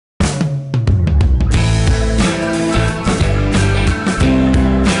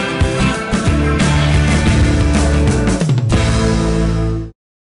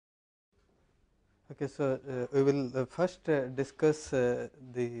Okay, so we will first discuss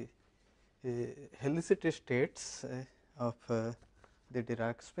the helicity states of the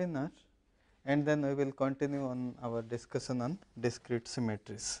Dirac spinner, and then we will continue on our discussion on discrete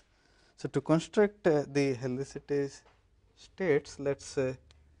symmetries. So, to construct the helicity states, let us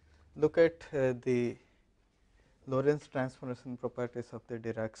look at the Lorentz transformation properties of the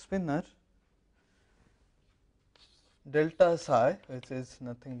Dirac spinner. Delta psi, which is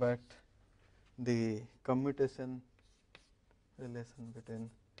nothing but the commutation relation between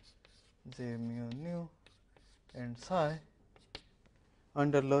j mu nu and psi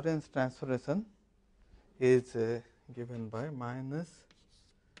under Lorentz transformation is given by minus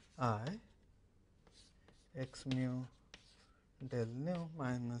I x mu del nu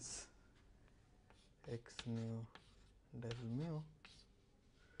minus x nu del mu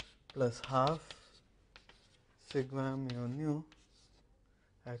plus half sigma mu nu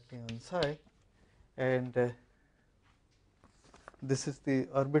acting on psi, and this is the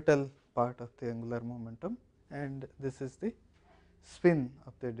orbital part of the angular momentum, and this is the spin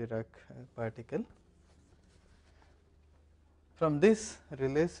of the Dirac particle. From this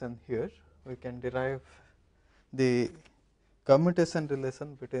relation here, we can derive the commutation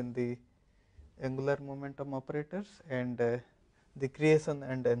relation between the angular momentum operators and the creation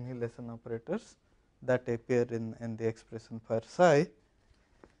and annihilation operators that appear in the expression for psi.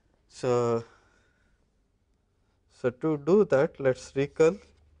 So, to do that, let us recall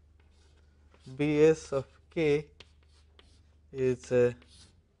Bs of k is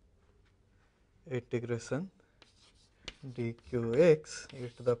integration dqx e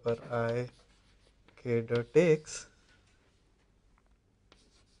to the power I k dot x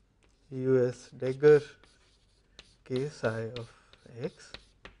us dagger k psi of x,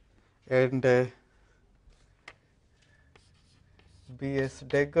 and Bs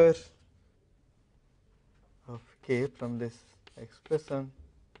dagger of k from this expression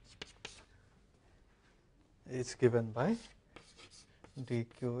is given by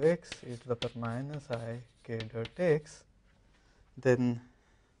dqx e to the power minus I k dot x, then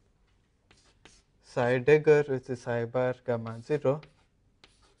psi dagger, which is psi bar gamma 0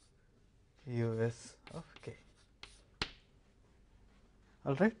 us of k.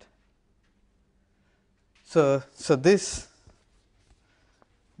 All right. So, this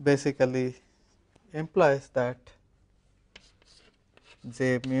basically implies that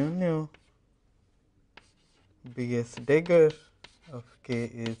j mu nu Bs dagger of k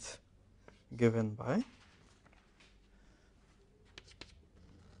is given by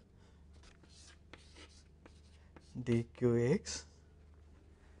dqx,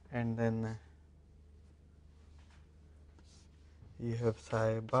 and then you have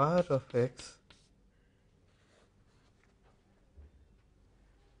psi bar of x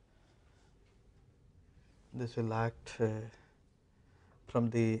this will act from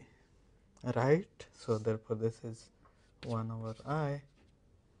the right. So, therefore, this is 1 over I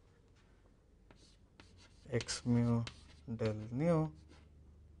x mu del nu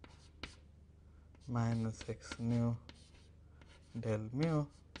minus x nu del mu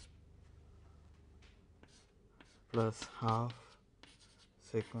plus half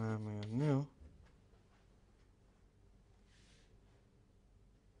sigma mu nu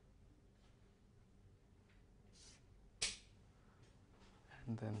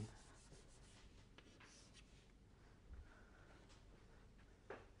and then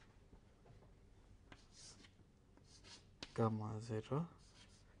gamma 0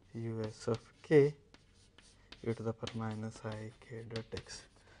 us of k e to the power minus I k dot x.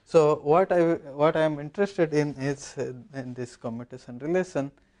 So, what I am interested in is in this commutation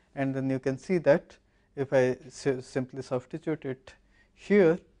relation, and then you can see that if I simply substitute it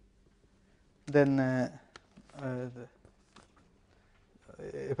here, then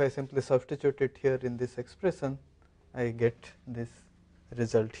if I simply substitute it here in this expression, I get this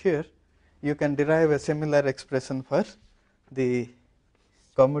result here. You can derive a similar expression for the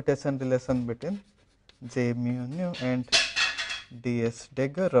commutation relation between j mu nu and ds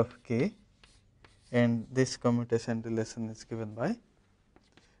dagger of k, and this commutation relation is given by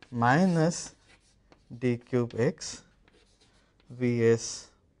minus d cube x vs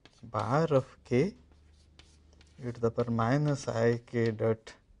bar of k e to the power minus I k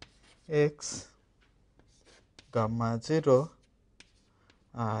dot x gamma 0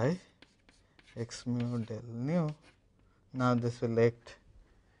 I x mu del nu. Now, this will act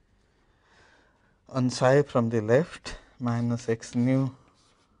on psi from the left minus x nu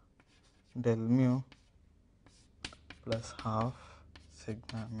del mu plus half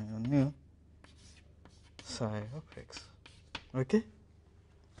sigma mu nu psi of x. Okay.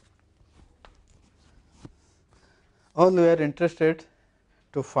 all we are interested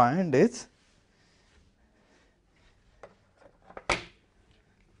to find is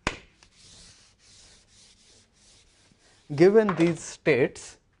given these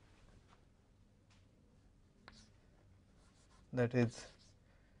states, that is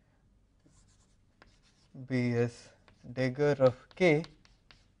Bs dagger of k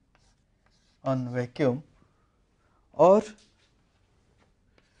on vacuum or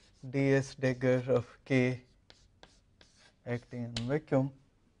ds dagger of k acting on vacuum,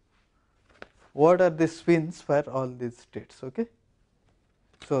 what are the spins for all these states? Okay.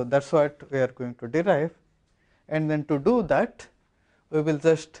 So, that is what we are going to derive, and then to do that we will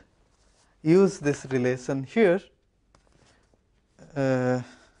just use this relation here.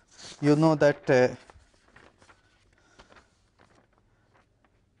 You know that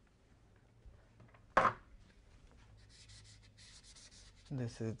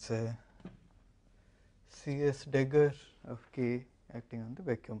this is Cs dagger of k acting on the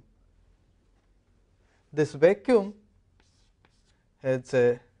vacuum. This vacuum has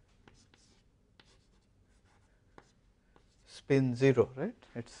a spin 0, right?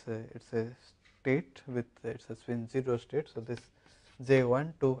 It's a state with it's a spin 0 state. So, this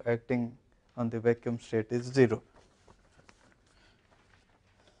J12 acting on the vacuum state is 0.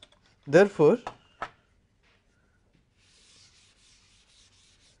 Therefore,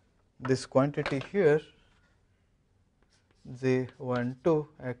 this quantity here J12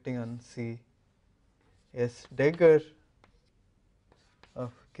 acting on C S dagger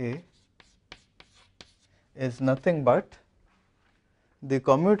of k is nothing but the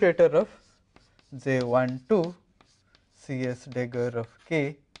commutator of J12 C S dagger of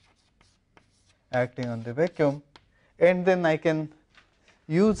k acting on the vacuum, and then I can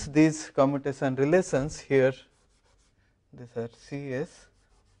use these commutation relations here. These are C S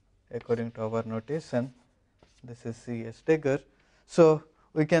according to our notation, this is C S dagger. So,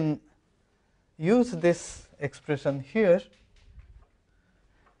 we can use this expression here,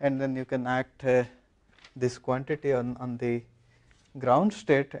 and then you can act this quantity on the ground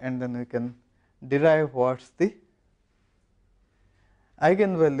state, and then we can derive what is the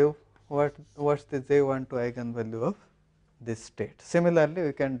eigenvalue, what is the J12 eigenvalue of this state. Similarly,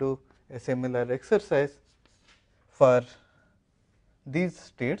 we can do a similar exercise for these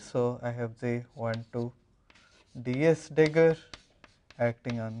states. So, I have J12 ds dagger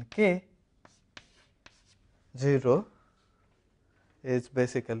acting on k, 0 is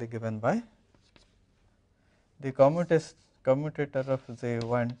basically given by the commutator of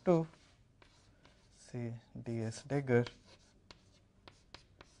J12 C ds dagger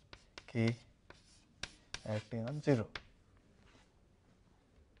k acting on 0.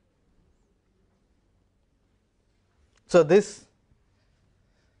 So, this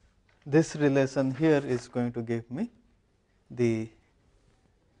relation here is going to give me the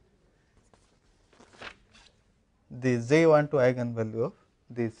J12 eigenvalue of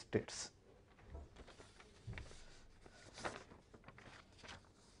these states.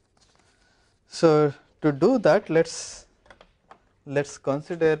 So, to do that, let's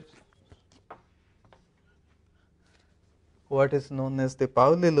consider what is known as the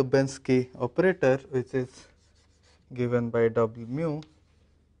Pauli-Lubensky operator, which is given by W mu,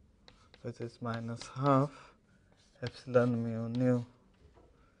 which is minus half epsilon mu nu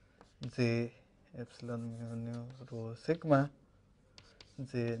j epsilon mu nu rho sigma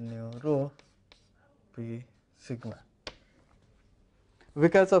j nu rho p sigma.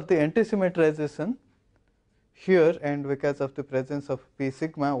 Because of the antisymmetrization here and because of the presence of p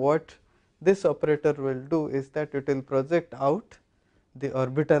sigma, what this operator will do is that it will project out the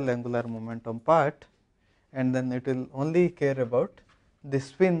orbital angular momentum part, and then it will only care about the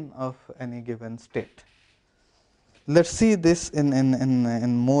spin of any given state. Let us see this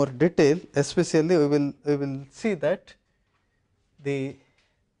in more detail. Especially we will see that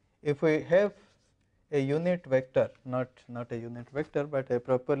if we have a unit vector, not a unit vector, but a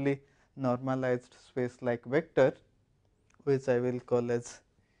properly normalized space like vector, which I will call as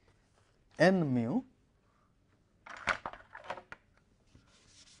n mu.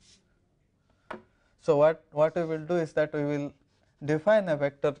 So, what we will do is that we will define a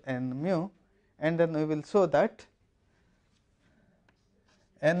vector n mu, and then we will show that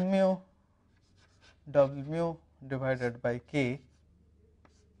n mu w mu divided by k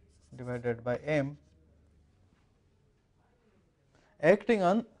divided by m acting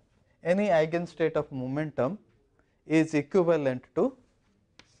on any eigenstate of momentum is equivalent to.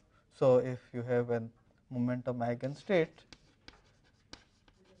 So, if you have a momentum eigenstate,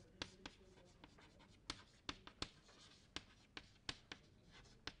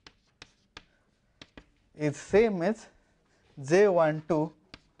 is same as J12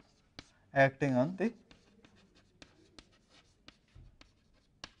 acting on the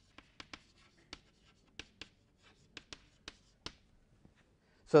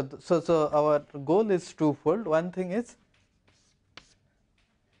so our goal is twofold. One thing is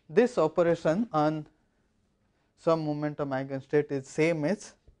this operation on some momentum eigenstate is same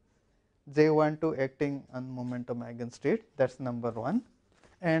as J12 acting on momentum eigenstate, that is number 1.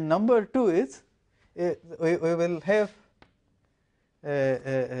 And number 2 is we will have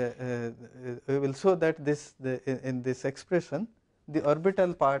we will show that this in this expression the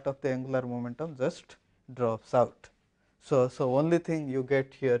orbital part of the angular momentum just drops out. So only thing you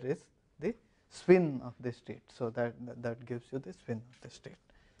get here is the spin of the state. So that gives you the spin of the state.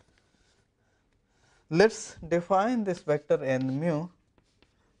 Let us define this vector n mu,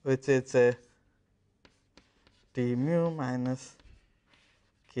 which is a T mu minus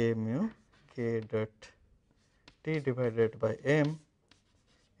K mu K dot T divided by m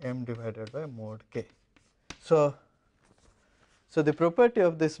divided by mod K. So the property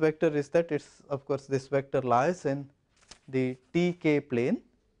of this vector is that it's of course this vector lies in the T K plane,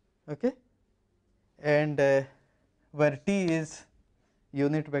 okay, and where T is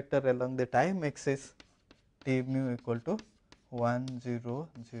unit vector along the time axis, T mu equal to 1 0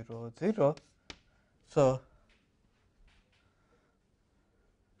 0 0. So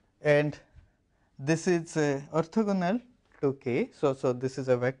and this is orthogonal to K. So this is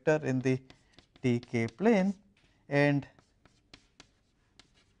a vector in the T K plane, and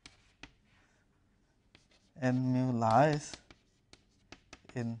n mu lies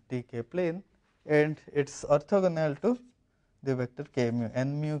in T K plane, and it is orthogonal to the vector K mu.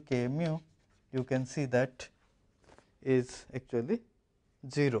 N mu K mu, you can see that is actually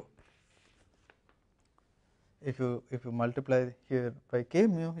 0. If you multiply here by K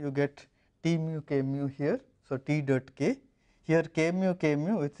mu, you get T mu K mu here. So T dot K, here K mu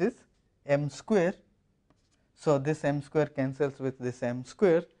which is m square. So this m square cancels with this m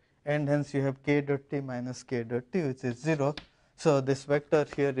square, and hence you have K dot T minus K dot T, which is 0. So this vector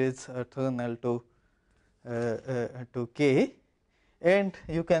here is orthogonal to K, and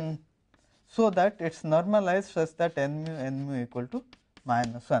you can show that it is normalized such that n mu equal to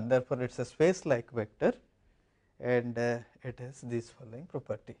minus 1. Therefore, it is a space like vector, and it has this following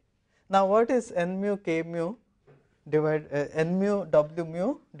property. Now, what is n mu K mu n mu W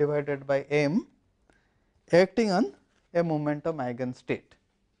mu divided by m acting on a momentum eigenstate?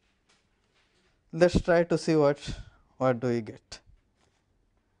 Let us try to see what do we get.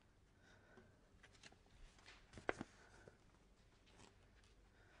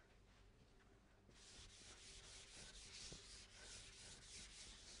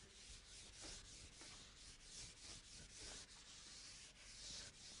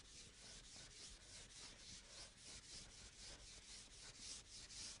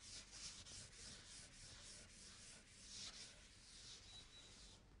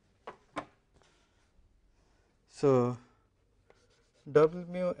 So W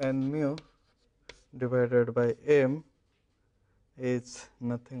mu n mu divided by m is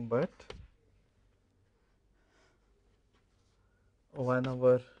nothing but 1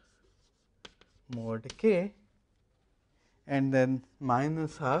 over mod K, and then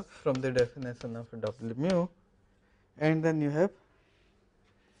minus half from the definition of W mu, and then you have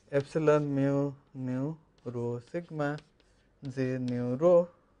epsilon mu nu rho sigma J nu rho.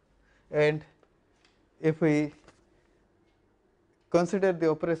 And if we consider the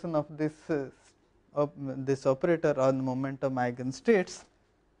operation of this operator on momentum eigenstates,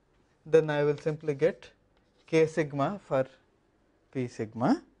 then I will simply get K sigma for P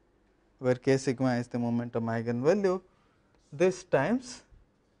sigma, where K sigma is the momentum eigenvalue, this times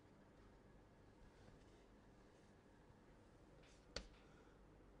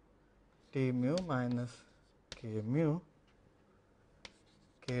T mu minus K mu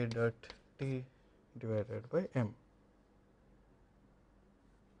K dot T divided by m.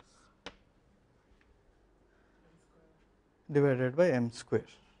 Divided by m square.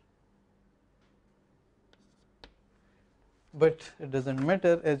 But it does not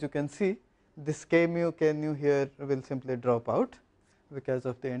matter, as you can see this K mu here will simply drop out because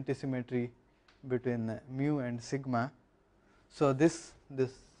of the antisymmetry between mu and sigma. So this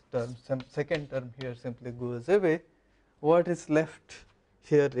term, second term here simply goes away. What is left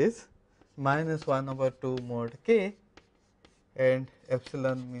here is minus 1 over 2 mod K and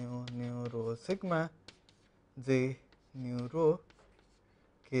epsilon mu nu rho sigma J nu rho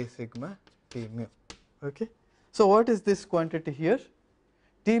K sigma T mu. Okay. So what is this quantity here?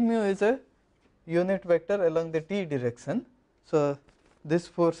 T mu is a unit vector along the T direction. So this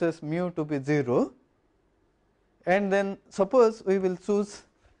forces mu to be 0, and then suppose we will choose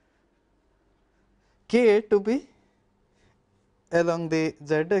k to be along the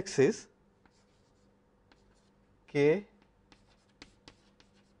z axis, k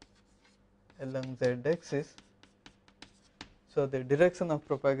along z axis. So, the direction of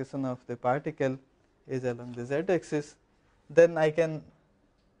propagation of the particle is along the z axis, then I can,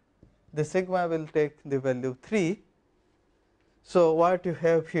 the sigma will take the value 3. So, what you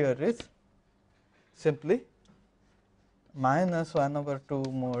have here is simply minus 1 over 2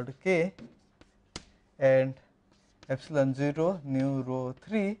 mod k and epsilon 0 nu rho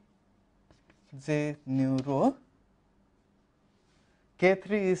 3 j nu rho.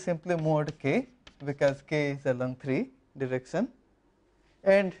 K3 is simply mod k because k is along 3 direction,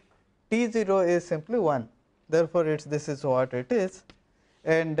 and T0 is simply 1. Therefore, this is what it is,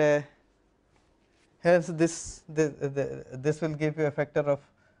 and hence this will give you a factor of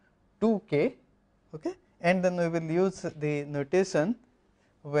 2k, okay, and then we will use the notation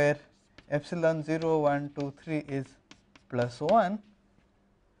where epsilon 0 1 2 3 is plus 1.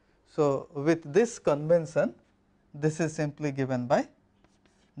 So, with this convention, this is simply given by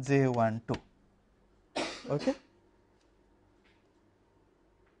J12, okay.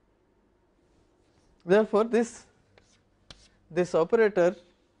 Therefore, this operator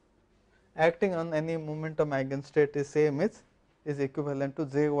acting on any momentum eigenstate is same is equivalent to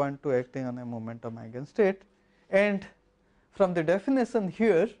J12 acting on a momentum eigenstate, and from the definition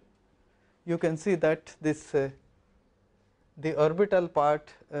here you can see that this the orbital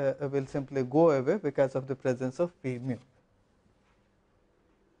part will simply go away because of the presence of p mu.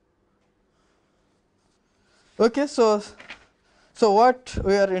 Okay, so what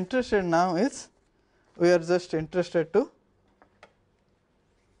we are interested now is, we are just interested to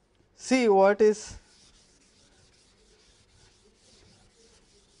see what is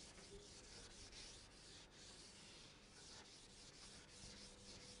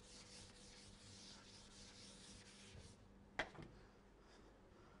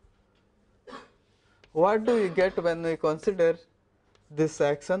what do we get when we consider this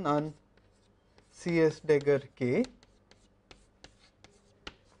action on CS dagger k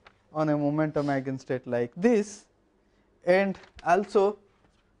on a momentum eigenstate like this, and also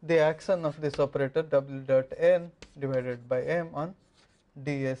the action of this operator W dot n divided by m on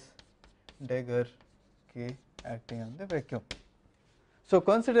ds dagger k acting on the vacuum. So,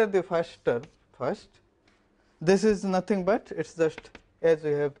 consider the first term first. This is nothing but it is just, as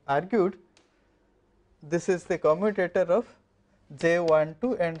we have argued, this is the commutator of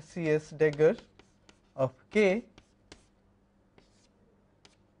J12 and CS dagger of k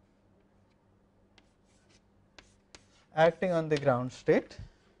acting on the ground state,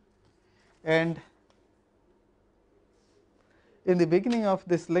 and in the beginning of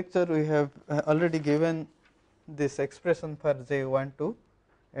this lecture we have already given this expression for J12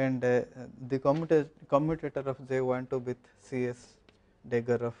 and the commutator of J12 with CS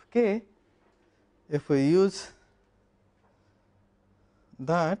dagger of k. If we use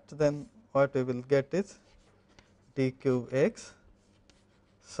that, then what we will get is d cube x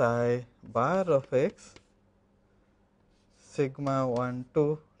psi bar of x sigma 1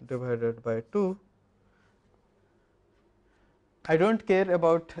 2 divided by 2. I do not care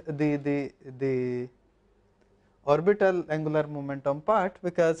about the orbital angular momentum part,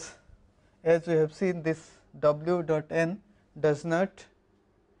 because as we have seen, this W dot n does not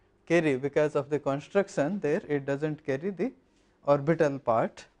carry, because of the construction there, it does not carry the orbital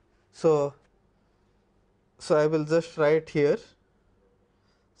part. So, I will just write here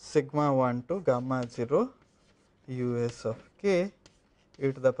sigma 1 to gamma 0 us of k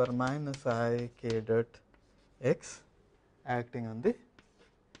e to the power minus I k dot x acting on the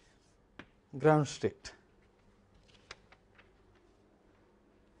ground state.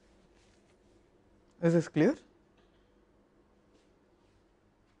 Is this clear?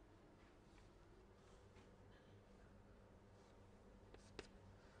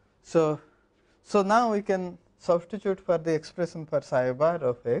 So, now we can substitute for the expression for psi bar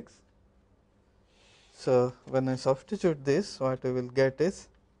of x. So, when I substitute this, what we will get is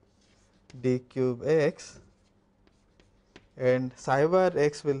d cube x, and psi bar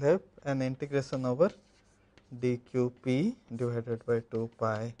x will have an integration over d cube p divided by 2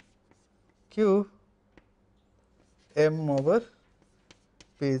 pi q m over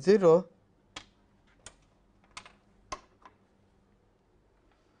p 0,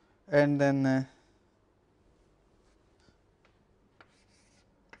 and then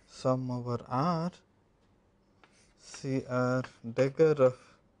sum over r C r dagger of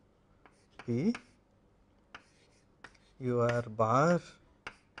p u r bar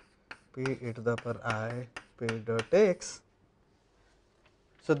p e to the power I P dot x.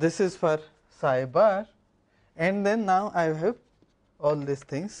 So, this is for psi bar, and then now I have all these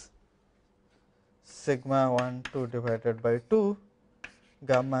things sigma 1 2 divided by 2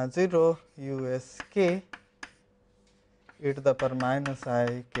 gamma 0 u s k e to the power minus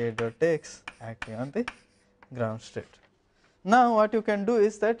I k dot x acting on the ground state. Now, what you can do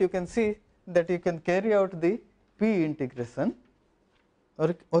is that you can see that you can carry out the p integration,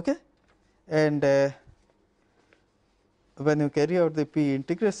 okay, and when you carry out the p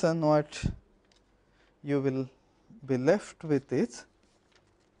integration, what you will be left with is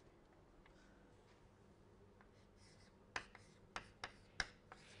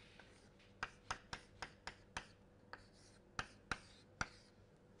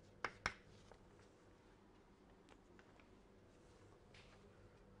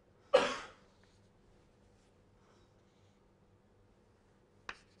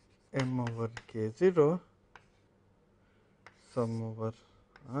m over k 0 sum over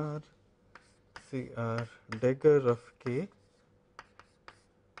r C r dagger of k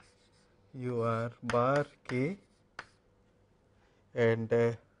u r bar k and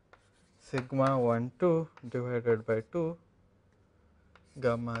sigma 1 2 divided by 2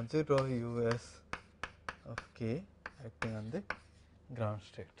 gamma 0 u s of k acting on the ground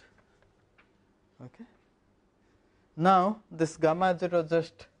state. Okay. Now, this gamma 0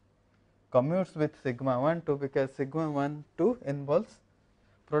 just commutes with sigma 1 2 because sigma 1 2 involves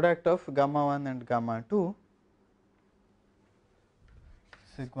product of gamma 1 and gamma 2.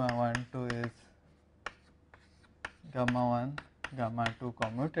 Sigma 1 2 is gamma 1 gamma 2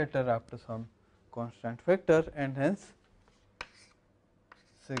 commutator up to some constant vector, and hence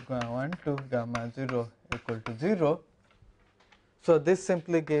sigma 1 2 gamma 0 equal to 0. So, this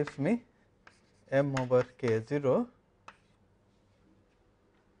simply gives me m over k 0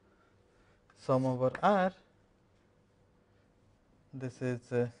 sum over r, this is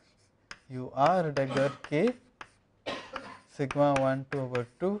u r dagger k sigma 1 2 over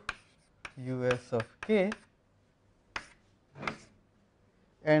 2 u s of k,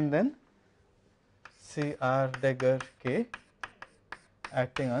 and then C r dagger k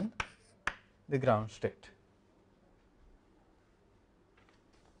acting on the ground state.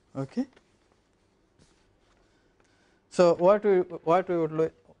 Okay. So, what we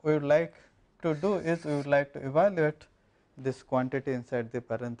would like to do is we would like to evaluate this quantity inside the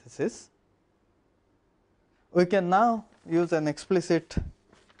parenthesis. We can now use an explicit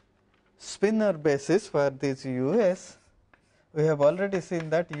spinor basis for this u s. We have already seen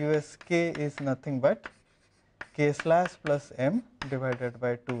that u s k is nothing but k slash plus m divided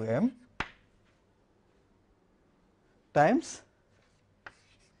by 2 m times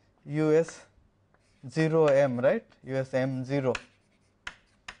u s 0 m, right, u s m 0,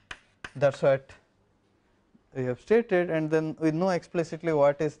 that is what we have stated, and then we know explicitly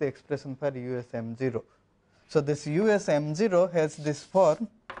what is the expression for u s m 0. So, this u s m 0 has this form,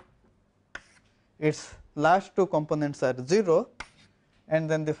 its last two components are 0, and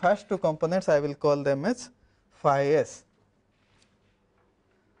then the first two components I will call them as phi s.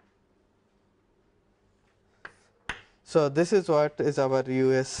 So, this is what is our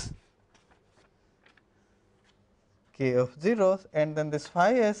u s k of 0, and then this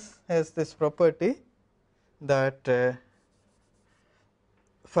phi s has this property that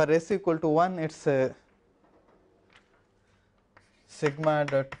for s equal to 1 it is sigma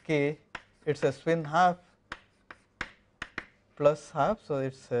dot k, it is a spin half plus half. So,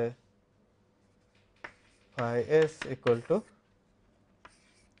 it is phi s equal to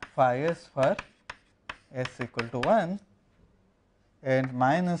phi s for s equal to 1 and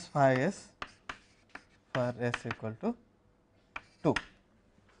minus phi s for s equal to 2.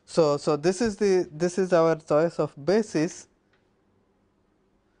 So, this is our choice of basis,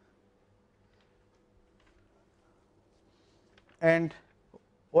 and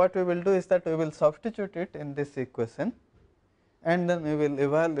what we will do is that we will substitute it in this equation, and then we will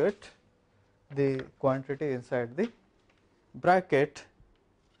evaluate the quantity inside the bracket.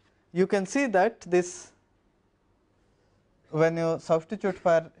 You can see that this, when you substitute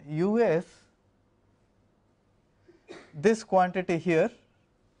for u s, this quantity here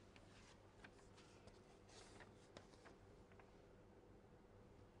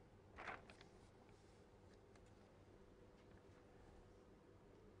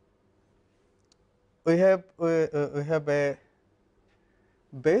we have a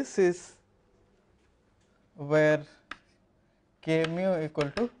basis where k mu equal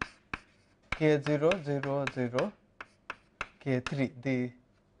to k 0 0 0 k 3. The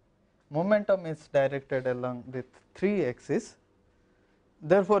momentum is directed along with 3 axis,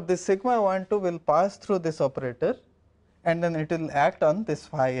 Therefore, this sigma 1 2 will pass through this operator and then it will act on this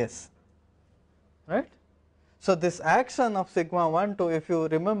phi s, right. So, this action of sigma 1 2, if you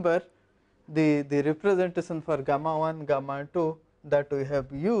remember the representation for gamma 1 gamma 2 that we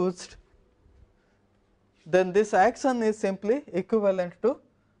have used, then this action is simply equivalent to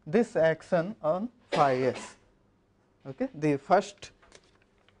this action on phi s. Okay. The first,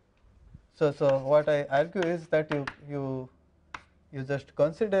 so what I argue is that you just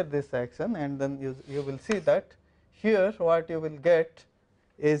consider this action and then you will see that here what you will get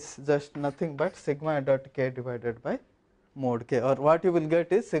is just nothing but sigma dot k divided by mod k, or what you will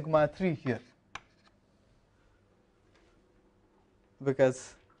get is sigma 3 here,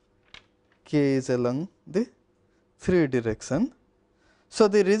 because k is along the 3 direction. So,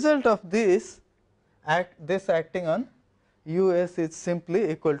 the result of this acting on u s is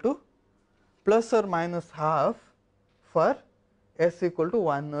simply equal to plus or minus half for s equal to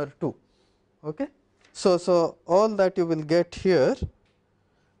 1 or 2. Okay. So, all that you will get here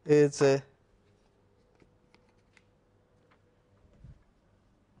is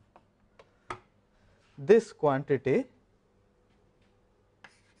this quantity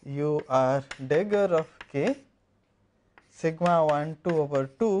u r dagger of k sigma 1 2 over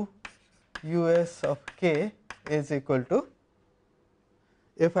 2 u s of k is equal to,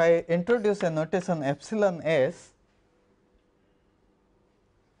 if I introduce a notation epsilon s,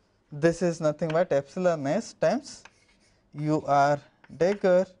 this is nothing but epsilon s times u r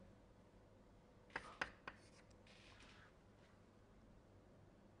dagger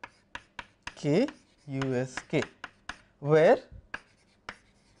k u s k, where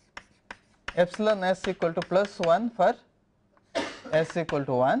epsilon s equal to plus 1 for s equal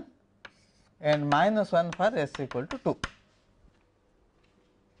to 1 and minus 1 for s equal to 2.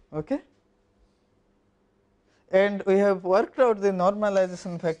 Okay. And we have worked out the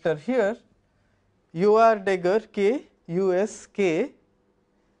normalization factor here, u r dagger k u s k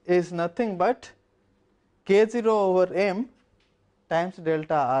is nothing but k 0 over m times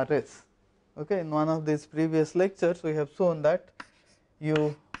delta r s. Okay. In one of these previous lectures we have shown that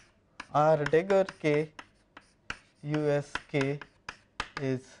u r dagger k u s k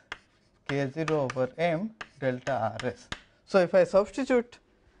is k 0 over m delta r s. So, if I substitute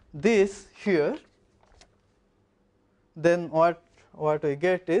this here, then what we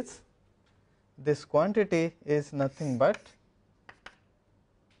get is this quantity is nothing but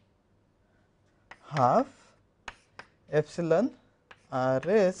half epsilon r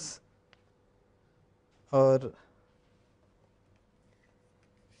s, or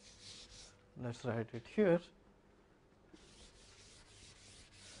let us write it here,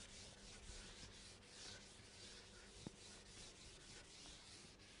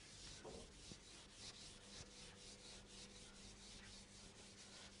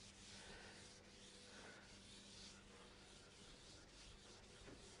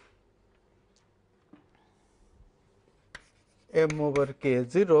 m over k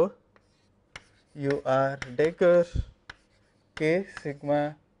 0 u r dagger k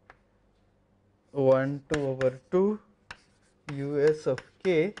sigma 1 2 over 2 u s of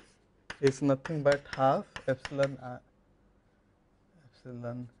k is nothing but half epsilon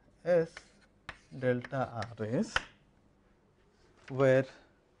s delta r s, where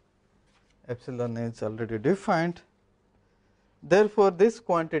epsilon is already defined. Therefore, this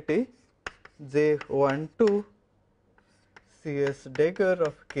quantity j 1 2 c s dagger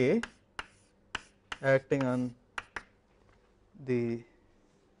of k acting on the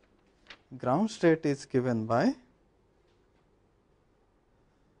ground state is given by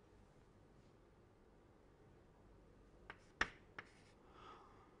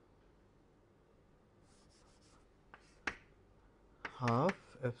half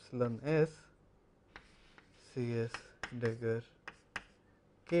epsilon s c s dagger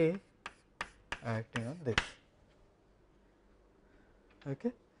k acting on this.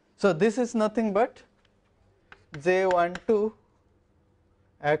 Okay. So, this is nothing but j 1 2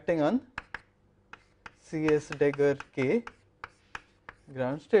 acting on c s dagger k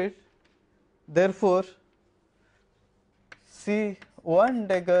ground state. Therefore, c 1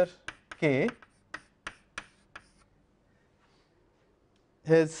 dagger k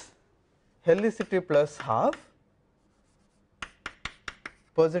has helicity plus half,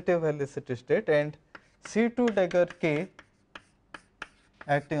 positive helicity state, and c 2 dagger k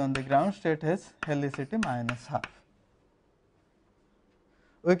acting on the ground state has helicity minus half.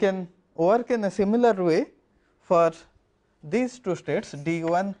 We can work in a similar way for these two states, d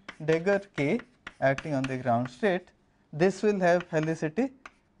 1 dagger k acting on the ground state. This will have helicity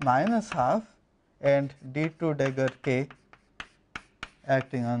minus half, and d 2 dagger k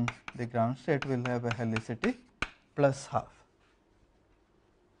acting on the ground state will have a helicity plus half.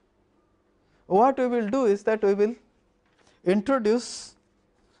 What we will do is that we will introduce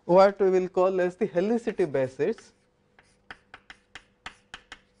what we will call as the helicity basis.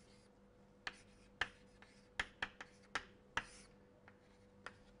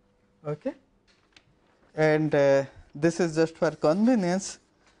 Okay. And this is just for convenience,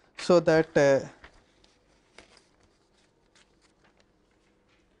 so that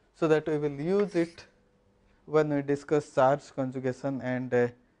we will use it when we discuss charge conjugation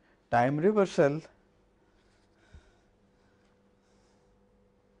and time reversal.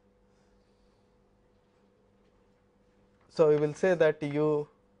 So, we will say that u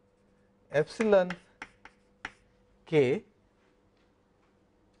epsilon k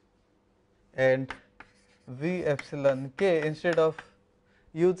and v epsilon k, instead of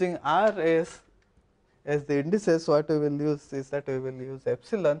using r as the indices, what we will use is that we will use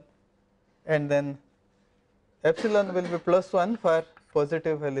epsilon, and then epsilon will be plus 1 for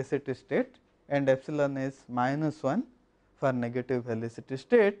positive helicity state and epsilon is minus 1 for negative helicity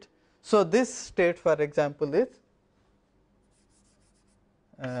state. So, this state, for example, is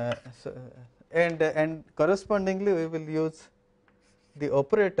and correspondingly we will use the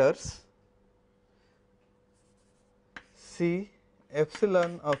operators C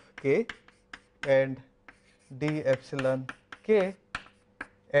epsilon of k and d epsilon k,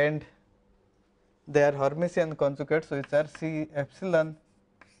 and they are Hermitian conjugates, which are C epsilon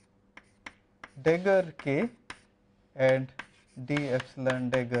dagger k and d epsilon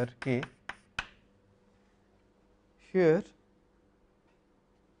dagger k here,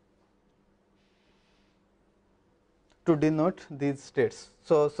 to denote these states.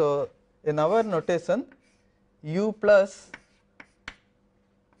 So, in our notation, u plus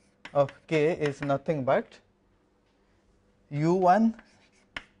of k is nothing but u1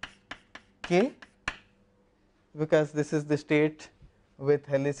 k, because this is the state with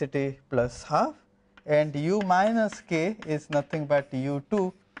helicity plus half, and u minus k is nothing but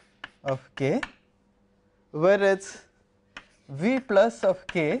u2 of k, whereas v plus of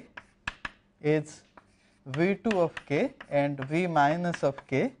k is v2 of k and v minus of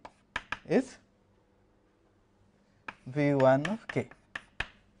k is v1 of k.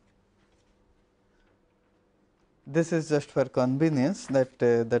 This is just for convenience that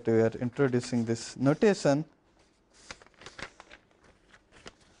we are introducing this notation.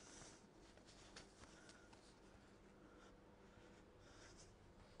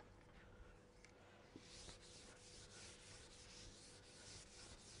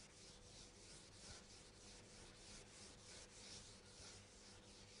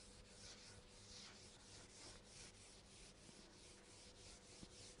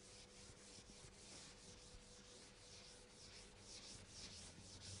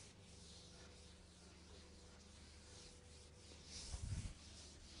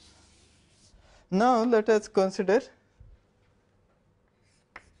 Now, let us consider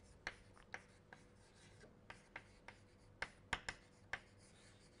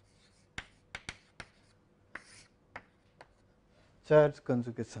charge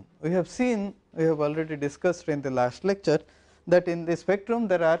conjugation. We have already discussed in the last lecture that in the spectrum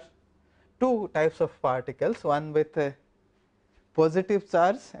there are two types of particles, one with a positive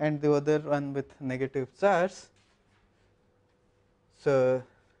charge and the other one with negative charge.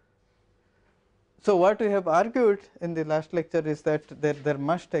 So, what we have argued in the last lecture is that there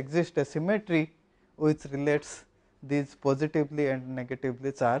must exist a symmetry which relates these positively and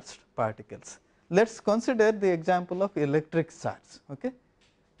negatively charged particles. Let us consider the example of electric charge. Okay?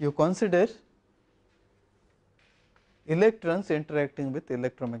 You consider electrons interacting with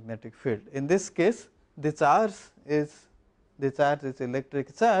electromagnetic field. In this case, the charge is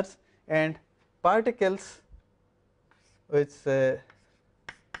electric charge, and particles which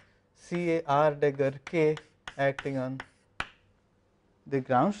C r dagger k acting on the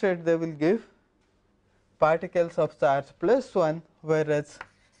ground state, they will give particles of charge plus 1, whereas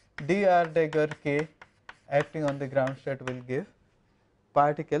dr dagger k acting on the ground state will give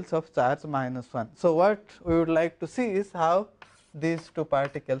particles of charge minus 1. So, what we would like to see is how these two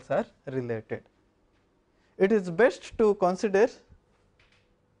particles are related. It is best to consider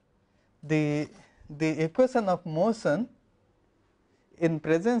the equation of motion in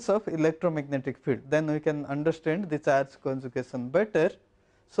presence of electromagnetic field, then we can understand the charge conjugation better.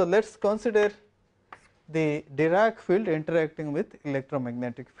 So, let us consider the Dirac field interacting with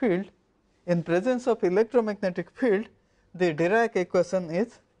electromagnetic field. In presence of electromagnetic field, the Dirac equation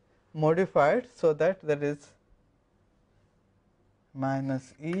is modified, so that there is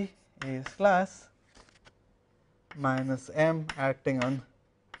minus E A slash minus m acting on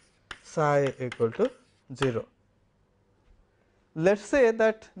psi equal to 0. Let us say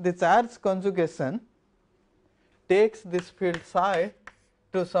that the charge conjugation takes this field psi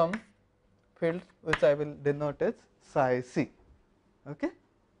to some field which I will denote as psi c. Okay.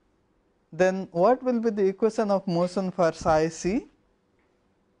 Then what will be the equation of motion for psi c?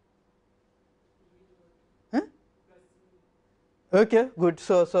 Okay, good.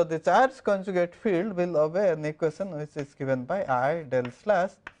 So the charge conjugate field will obey an equation which is given by I del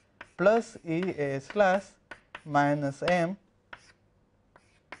slash plus E A slash minus m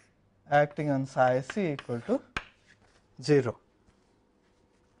acting on psi c equal to 0.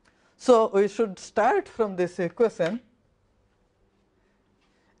 So we should start from this equation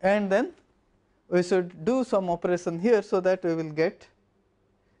and then we should do some operation here, so that we will get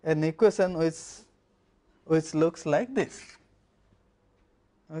an equation which looks like this.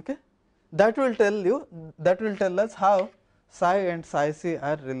 Okay. That will tell us how psi and psi c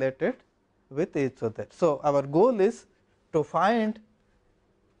are related with each other. So our goal is to find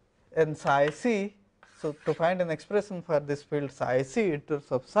an psi c, so to find an expression for this field psi c in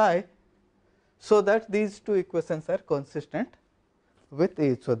terms of psi, so that these two equations are consistent with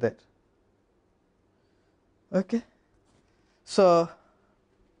each other. Okay. So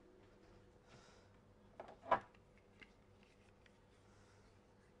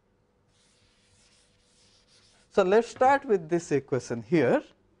let us start with this equation here.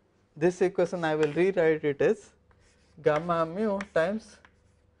 This equation I will rewrite it as gamma mu times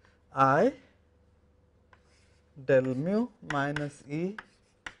I del mu minus E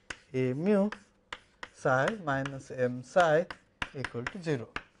A mu psi minus m psi equal to 0.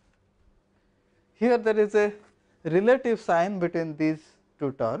 Here there is a relative sign between these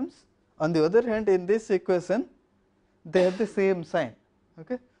two terms. On the other hand, in this equation they have the same sign.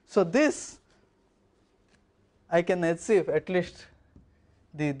 Okay. So this I can achieve at least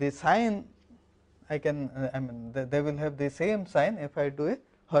the sign I can they will have the same sign if I do a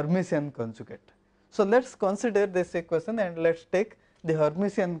Hermitian conjugate. So let us consider this equation and let us take the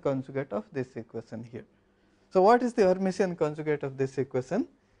Hermitian conjugate of this equation here. So what is the Hermitian conjugate of this equation?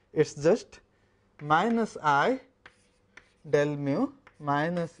 It is just minus I del mu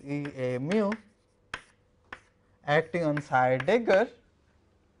minus E A mu acting on psi dagger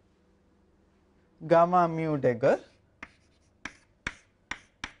gamma mu dagger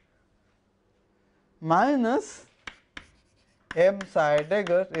minus m psi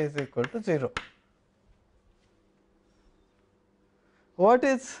dagger is equal to 0. What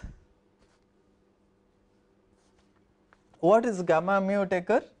is gamma mu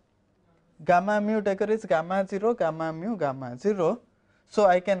dagger? Gamma mu dagger is gamma 0, gamma mu, gamma 0. So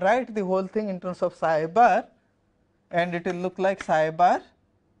I can write the whole thing in terms of psi bar, and it will look like psi bar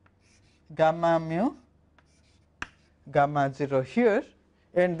gamma mu gamma 0 here,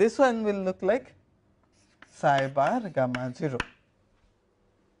 and this one will look like psi bar gamma 0.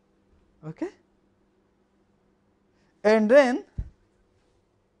 Okay. And then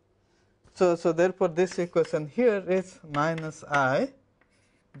so therefore this equation here is minus I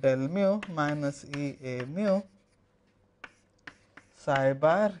del mu minus E A mu psi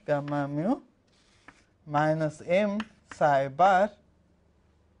bar gamma mu minus m psi bar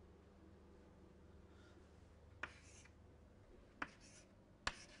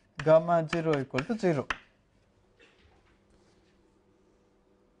gamma 0 equal to 0.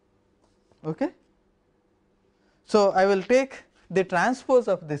 Okay. So I will take the transpose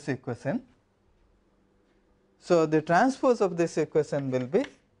of this equation. So the transpose of this equation will be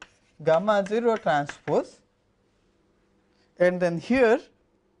gamma 0 transpose, and then here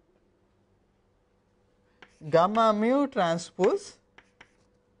gamma mu transpose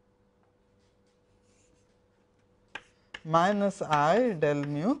minus I del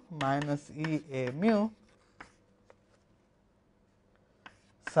mu minus E A mu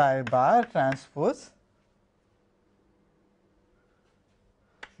psi bar transpose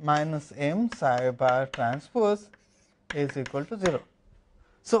minus m psi bar transpose is equal to 0.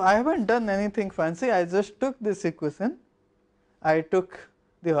 So I haven't done anything fancy, I just took this equation, I took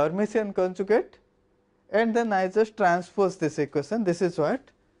the Hermitian conjugate, and then I just transpose this equation. This is what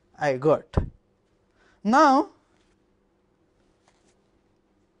I got. Now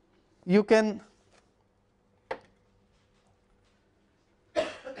you can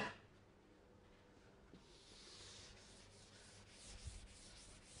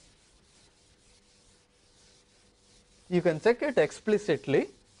check it explicitly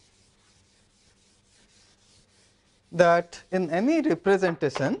that in any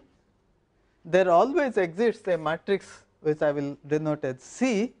representation there always exists a matrix which I will denote as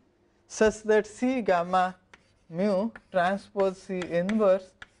C, such that C gamma mu transpose C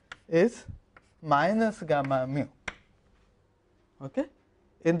inverse is minus gamma mu. Okay.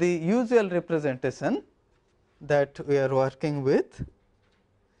 In the usual representation that we are working with,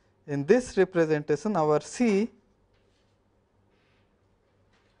 in this representation our C,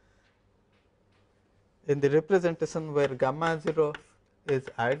 in the representation where gamma 0 is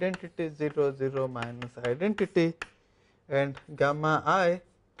identity 0 0 minus identity and gamma I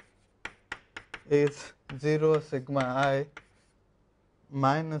is 0 sigma I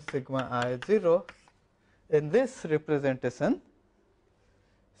minus sigma I 0, in this representation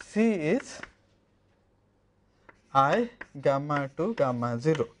C is I gamma to gamma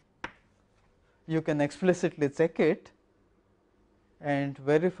 0. You can explicitly check it and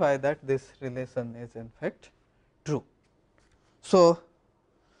verify that this relation is in fact true. So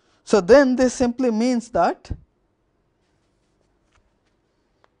then this simply means that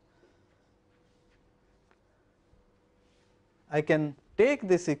I can take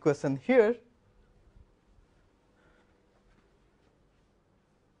this equation here,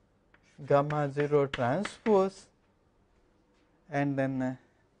 gamma 0 transpose, and then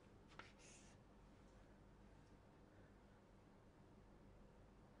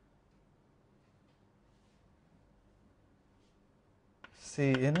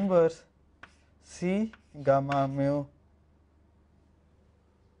C inverse C gamma mu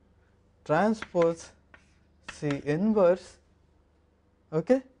transpose C inverse,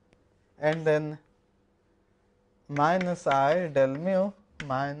 okay, and then minus I del mu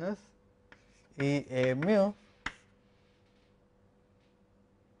minus E A mu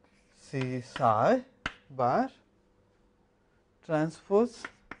C psi bar transpose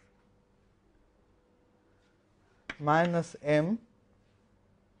minus M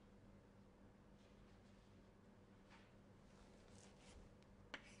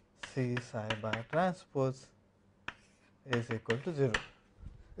C psi bar transpose is equal to 0.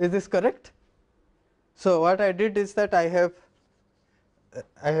 Is this correct? So what I did is that I have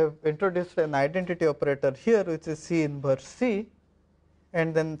introduced an identity operator here which is C inverse C,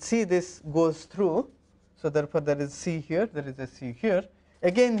 and then C this goes through. So therefore there is C here, there is a C here.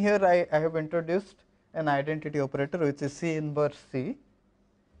 Again here I have introduced an identity operator which is C inverse C.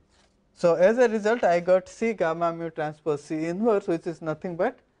 So as a result I got C gamma mu transpose C inverse, which is nothing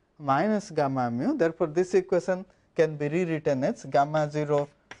but minus gamma mu. Therefore this equation can be rewritten as gamma 0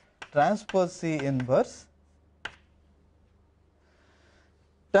 transpose C inverse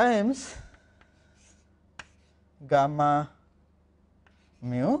times gamma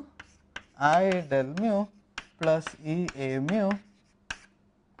mu I del mu plus E A mu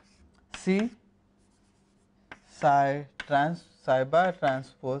C psi bar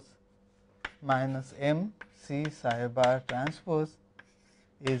transpose minus M C psi bar transpose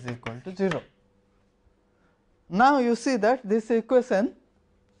is equal to 0. Now you see that this equation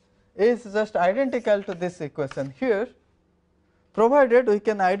is just identical to this equation here, provided we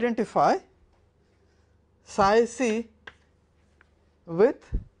can identify psi c with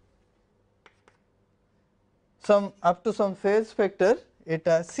some up to some phase factor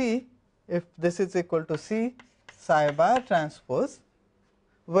eta c, if this is equal to C psi bar transpose,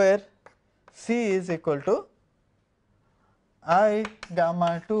 where C is equal to I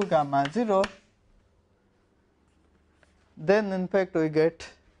gamma 2 gamma 0, then in fact we get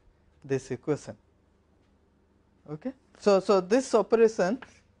this equation. Okay. So this operation,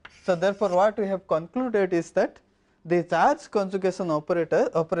 so therefore what we have concluded is that the charge conjugation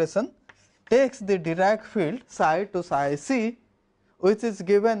operation takes the Dirac field psi to psi c, which is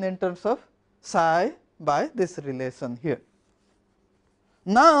given in terms of psi by this relation here.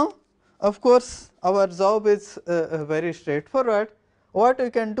 Now of course our job is very straightforward. What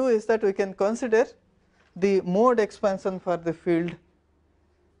we can do is that we can consider the mode expansion for the field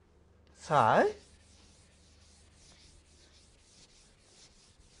psi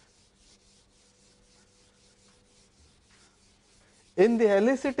in the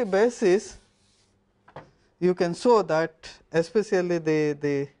helicity basis. You can show that especially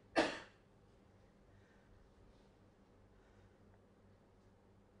the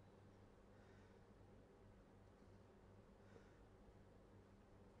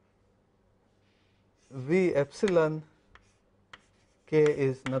V epsilon k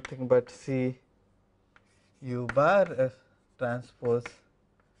is nothing but C u bar f transpose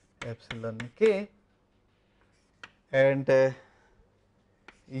epsilon k, and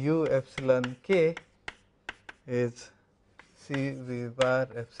u epsilon k is C v bar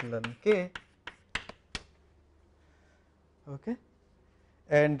epsilon k, okay,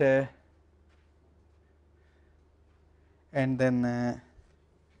 and then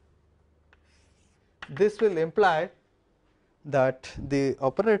this will imply that the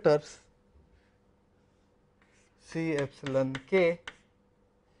operators C epsilon k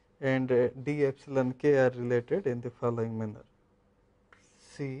and d epsilon k are related in the following manner.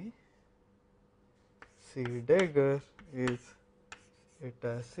 C dagger is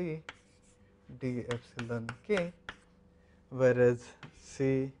eta c d epsilon k, whereas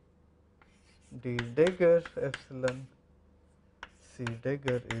C d dagger epsilon C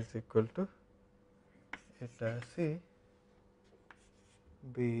dagger is equal to eta c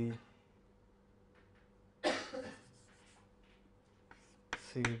b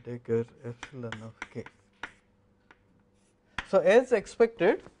C dagger epsilon of k. So, as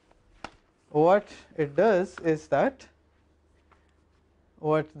expected, what it does is that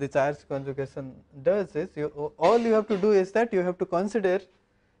what the charge conjugation does is all you have to do is that you have to consider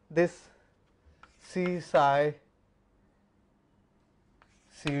this C psi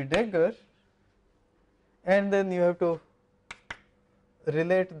C dagger, and then you have to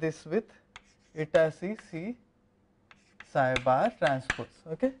relate this with eta c C psi bar transpose,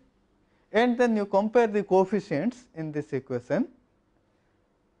 okay? And then you compare the coefficients in this equation.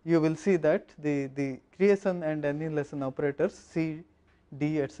 You will see that the creation and annihilation operators C,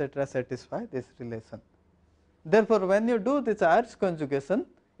 D, etc. satisfy this relation. Therefore, when you do the charge conjugation,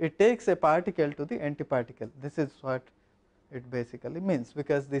 it takes a particle to the antiparticle. This is what it basically means,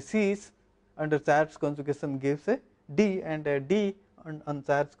 because the C's under charge conjugation gives a D, and a D on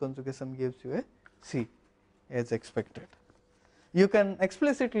charge conjugation gives you a C as expected. You can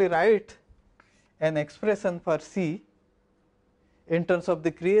explicitly write an expression for C in terms of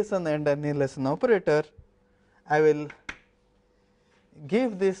the creation and annihilation operator. I will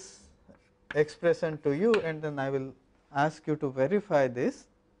give this expression to you, and then I will ask you to verify this.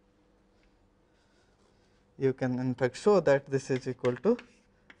 You can in fact show that this is equal to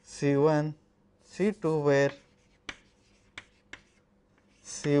C1 C2, where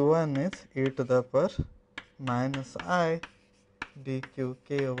C1 is e to the power minus I dq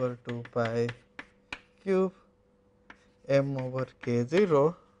k over 2 pi cube m over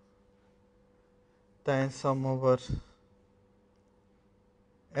k0 times sum over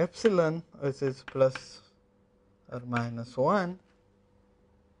epsilon, which is plus or minus 1,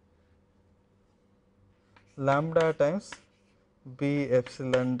 lambda times b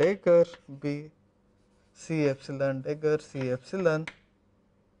epsilon dagger b c epsilon dagger c epsilon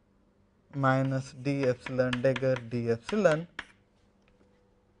minus d epsilon dagger d epsilon,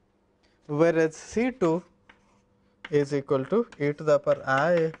 whereas C2 is equal to e to the power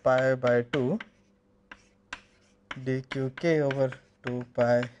I pi by 2 dq k over 2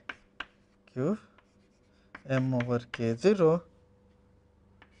 pi cube m over k0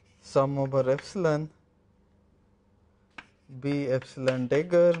 sum over epsilon b epsilon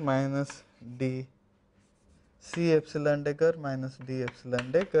dagger minus d c epsilon dagger minus d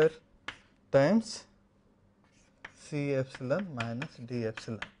epsilon dagger times c epsilon minus d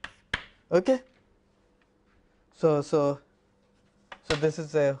epsilon. Okay. So this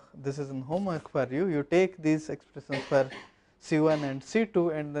is an homework for you. You take these expressions for C1 and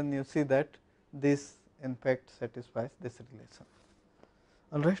C2, and then you see that this in fact satisfies this relation.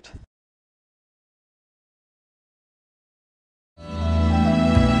 All right.